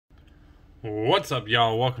What's up,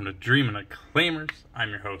 y'all? Welcome to Dreamin' of Claimers. I'm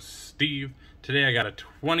your host, Steve. Today I got a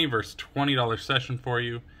 20 versus $20 session for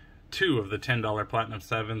you. 2 of the $10 Platinum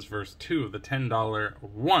 7s versus 2 of the $10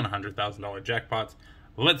 $100,000 jackpots.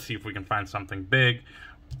 Let's see if we can find something big.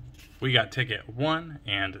 We got ticket 1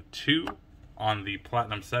 and 2 on the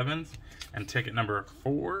Platinum 7s, and ticket number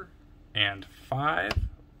 4 and 5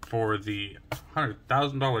 for the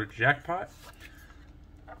 $100,000 jackpot.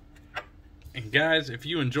 And guys, if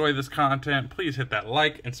you enjoy this content, please hit that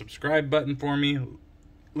like and subscribe button for me.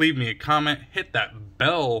 Leave me a comment. Hit that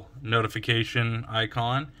bell notification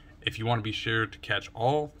icon if you want to be sure to catch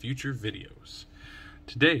all future videos.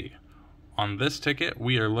 Today, on this ticket,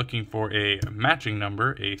 we are looking for a matching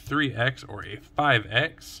number, a 3X or a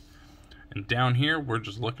 5X. And down here, we're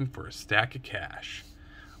just looking for a stack of cash.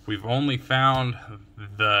 We've only found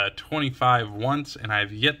the 25 once, and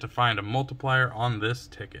I've yet to find a multiplier on this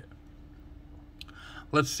ticket.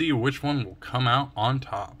 Let's see which one will come out on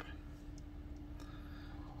top.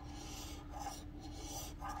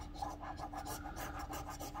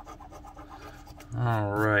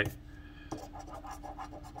 All right.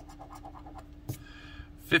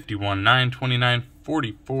 51, 9, 29,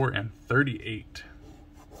 44, and 38.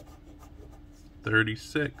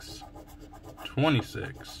 36,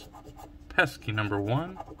 26. Pesky number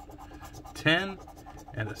 1. 10,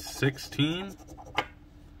 and a 16.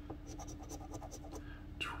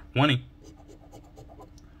 20,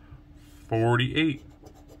 48,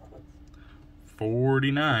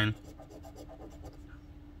 49,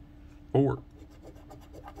 4,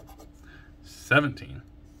 17,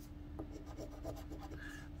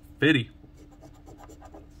 50,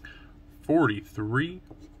 43,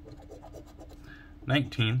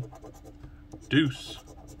 19, deuce,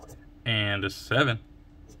 and a 7.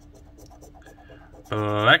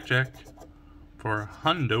 Blackjack for a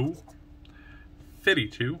hundo.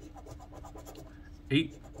 52,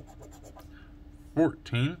 8,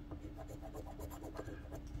 14,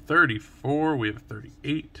 34, we have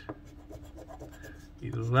 38,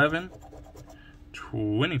 11,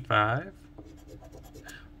 25,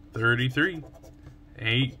 33,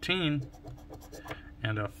 18,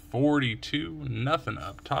 and a 42, nothing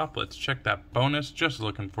up top. Let's check that bonus, just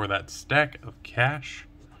looking for that stack of cash.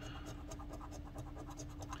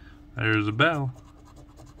 There's a bell.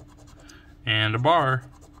 And a bar,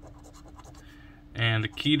 and a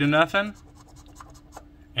key to nothing,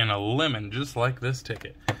 and a lemon, just like this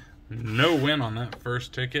ticket. No win on that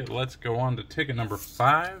first ticket. Let's go on to ticket number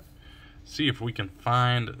 5, see if we can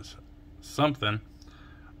find something.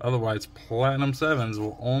 Otherwise, Platinum 7s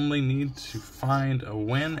will only need to find a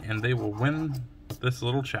win, and they will win this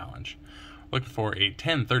little challenge. Looking for a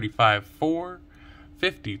 10, 35, 4,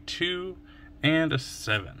 52, and a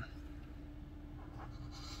 7.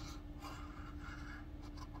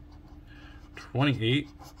 28,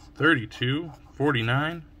 32,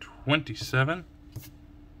 49, 27,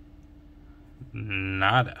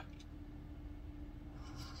 nada.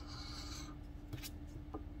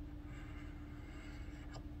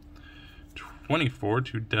 24,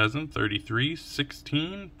 2 dozen, 33,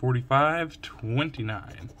 16, 45,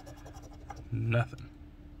 29, nothing.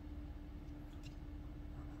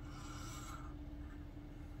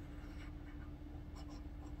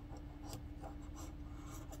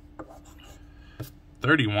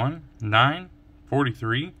 31, 9,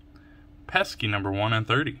 43, pesky number 1 and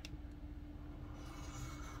 30.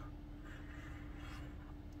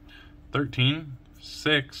 13,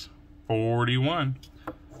 6, 41,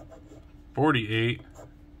 48,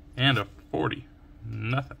 and a 40,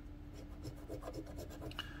 nothing.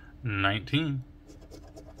 19,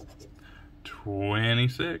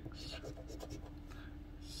 26,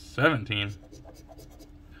 17,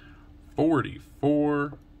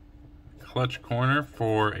 44, clutch corner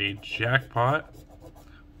for a jackpot,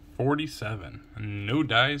 47. No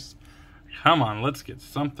dice. Come on, let's get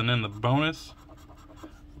something in the bonus.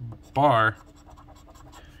 Bar,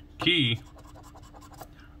 key,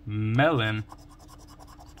 melon,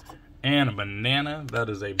 and a banana. That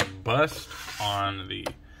is a bust on the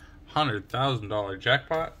 $100,000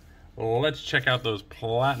 jackpot. Let's check out those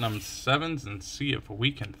Platinum 7s and see if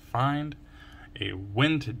we can find a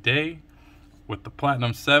win today. With the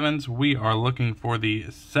Platinum 7s, we are looking for the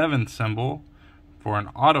 7 symbol for an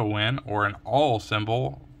auto win, or an all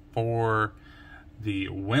symbol for the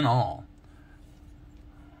win all.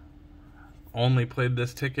 Only played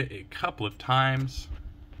this ticket a couple of times,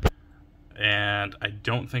 and I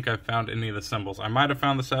don't think I've found any of the symbols. I might have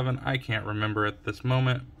found the 7, I can't remember at this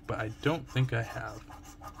moment, but I don't think I have.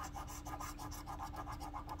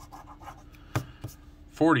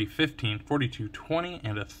 40, 15, 42, 20,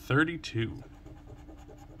 and a 32.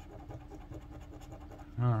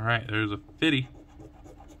 Alright, there's a 50.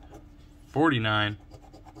 49.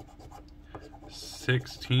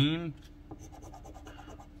 16.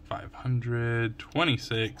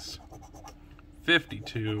 526.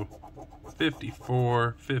 52.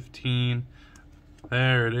 54. 15.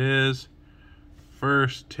 There it is.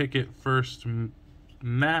 First ticket, first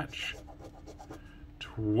match.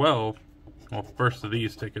 12. Well, first of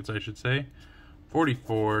these tickets, I should say.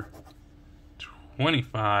 44.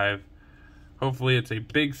 25. Hopefully it's a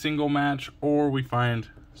big single match, or we find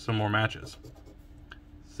some more matches.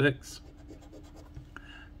 6.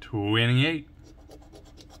 28.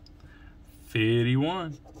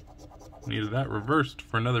 51. Needed that reversed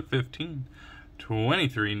for another 15.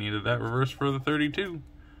 23. Needed that reversed for the 32.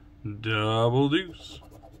 Double deuce.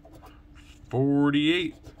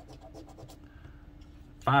 48.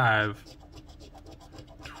 5.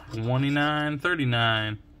 29.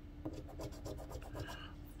 39.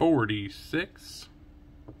 46.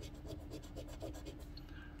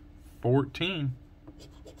 14.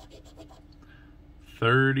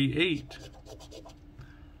 38.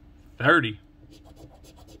 30.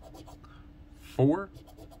 4.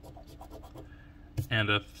 And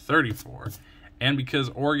a 34. And because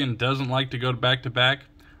Oregon doesn't like to go to back-to-back,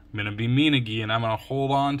 I'm going to be mean again. I'm going to hold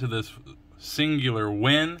on to this singular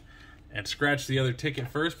win and scratch the other ticket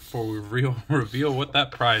first before we reveal what that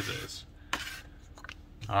prize is.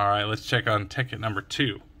 Alright, let's check on ticket number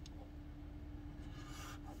 2.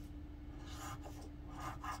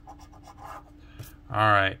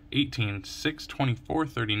 Alright, 18, 6, 24,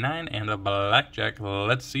 39, and a blackjack.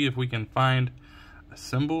 Let's see if we can find a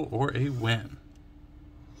symbol or a win.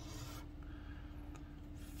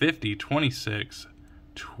 50, 26,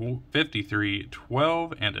 53,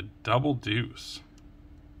 12, and a double deuce.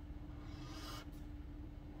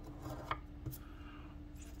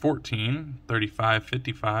 14, 35,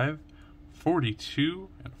 55, 42,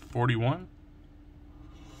 and 41.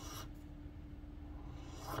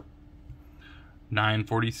 9,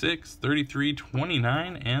 46, 33,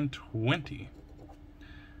 29, and 20.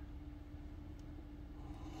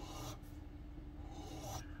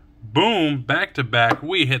 Boom, back to back,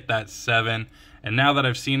 we hit that 7. And now that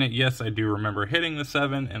I've seen it, yes, I do remember hitting the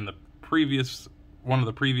 7 in the one of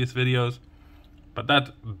the previous videos. But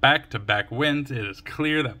that's back-to-back wins. It is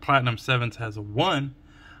clear that Platinum 7s has won.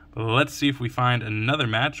 But let's see if we find another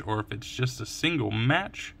match, or if it's just a single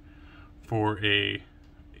match for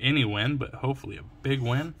any win, but hopefully a big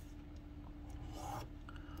win.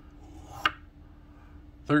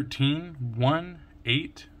 13, 1,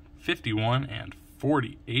 8, 51, and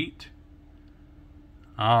 48.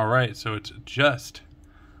 Alright, so it's just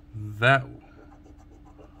that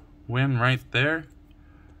win right there.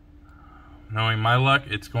 Knowing my luck,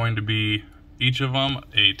 it's going to be each of them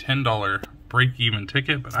a $10 break-even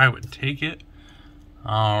ticket, but I would take it.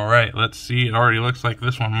 Alright, let's see. It already looks like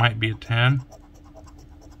this one might be a 10.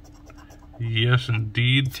 Yes,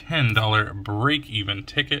 indeed, $10 break-even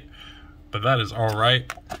ticket, but that is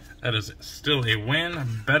alright. That is still a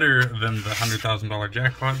win, better than the $100,000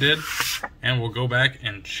 jackpot did. And we'll go back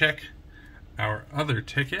and check our other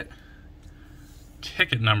ticket.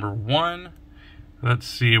 Ticket number 1. Let's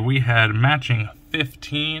see, we had matching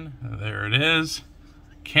 15. There it is.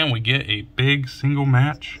 Can we get a big single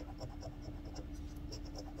match?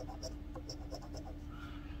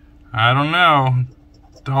 I don't know.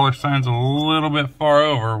 Dollar sign's a little bit far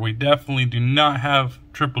over. We definitely do not have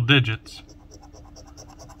triple digits.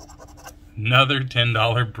 Another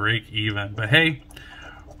 $10 break even. But hey,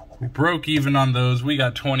 we broke even on those. We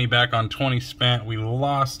got 20 back on 20 spent. We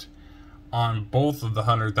lost on both of the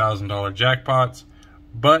 $100,000 jackpots.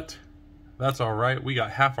 But that's alright. We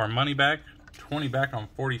got half our money back. 20 back on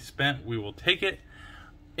 40 spent. We will take it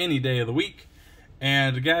any day of the week.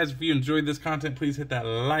 And guys, if you enjoyed this content, please hit that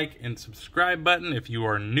like and subscribe button if you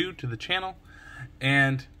are new to the channel.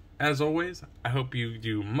 And as always, I hope you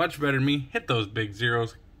do much better than me. Hit those big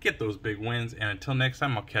zeros, get those big wins, and until next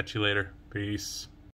time, I'll catch you later. Peace.